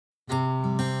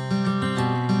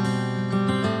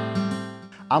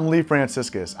I'm Lee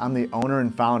Franciscus. I'm the owner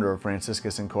and founder of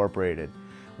Franciscus Incorporated.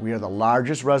 We are the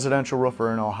largest residential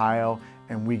roofer in Ohio,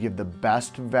 and we give the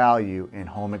best value in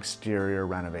home exterior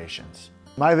renovations.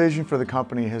 My vision for the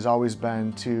company has always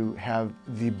been to have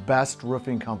the best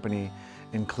roofing company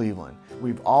in Cleveland.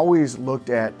 We've always looked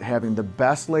at having the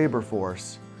best labor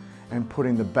force and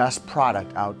putting the best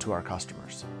product out to our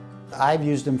customers. I've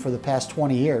used them for the past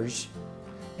 20 years,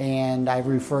 and I've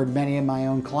referred many of my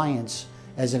own clients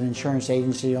as an insurance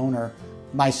agency owner.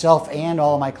 Myself and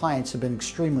all of my clients have been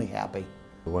extremely happy.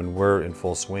 When we're in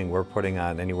full swing, we're putting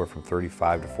on anywhere from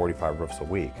 35 to 45 roofs a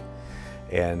week.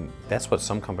 And that's what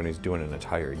some companies do in an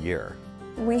entire year.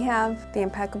 We have the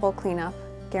Impeccable Cleanup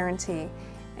Guarantee,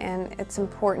 and it's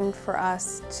important for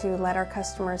us to let our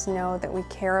customers know that we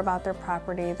care about their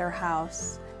property, their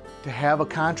house. To have a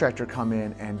contractor come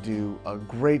in and do a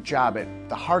great job at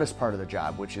the hardest part of the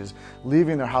job, which is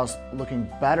leaving their house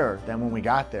looking better than when we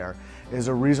got there, is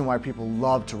a reason why people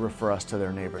love to refer us to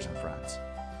their neighbors and friends.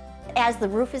 As the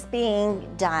roof is being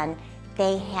done,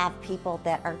 they have people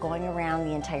that are going around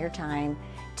the entire time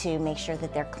to make sure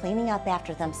that they're cleaning up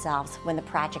after themselves. When the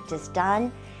project is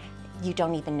done, you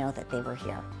don't even know that they were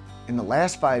here. In the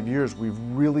last 5 years, we've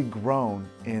really grown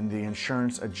in the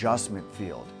insurance adjustment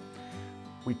field.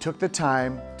 We took the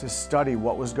time to study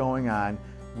what was going on.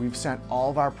 We've sent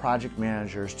all of our project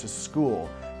managers to school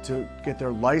to get their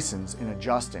license in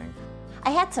adjusting. I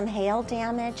had some hail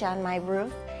damage on my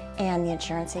roof, and the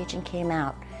insurance agent came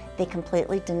out. They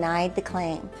completely denied the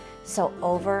claim. So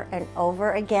over and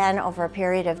over again, over a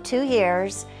period of 2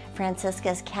 years,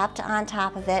 Franciscus kept on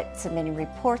top of it, submitting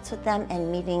reports with them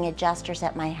and meeting adjusters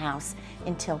at my house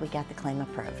until we got the claim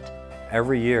approved.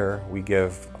 Every year, we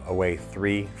give away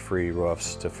 3 free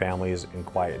roofs to families and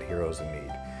quiet heroes in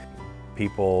need.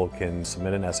 People can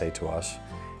submit an essay to us,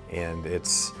 and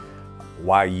it's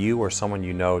why you or someone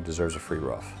you know deserves a free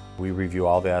roof. We review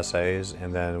all the essays,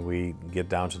 and then we get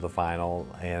down to the final,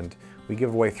 and we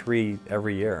give away 3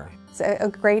 every year. It's a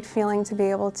great feeling to be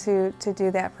able to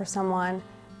do that for someone,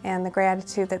 and the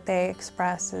gratitude that they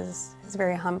express is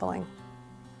very humbling.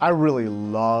 I really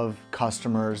love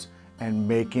customers and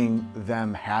making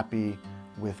them happy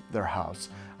with their house.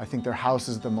 I think their house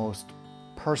is the most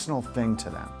personal thing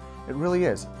to them. It really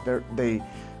is. They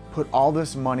put all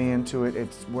this money into it.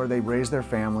 It's where they raise their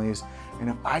families. And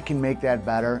if I can make that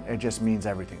better, it just means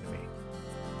everything to me.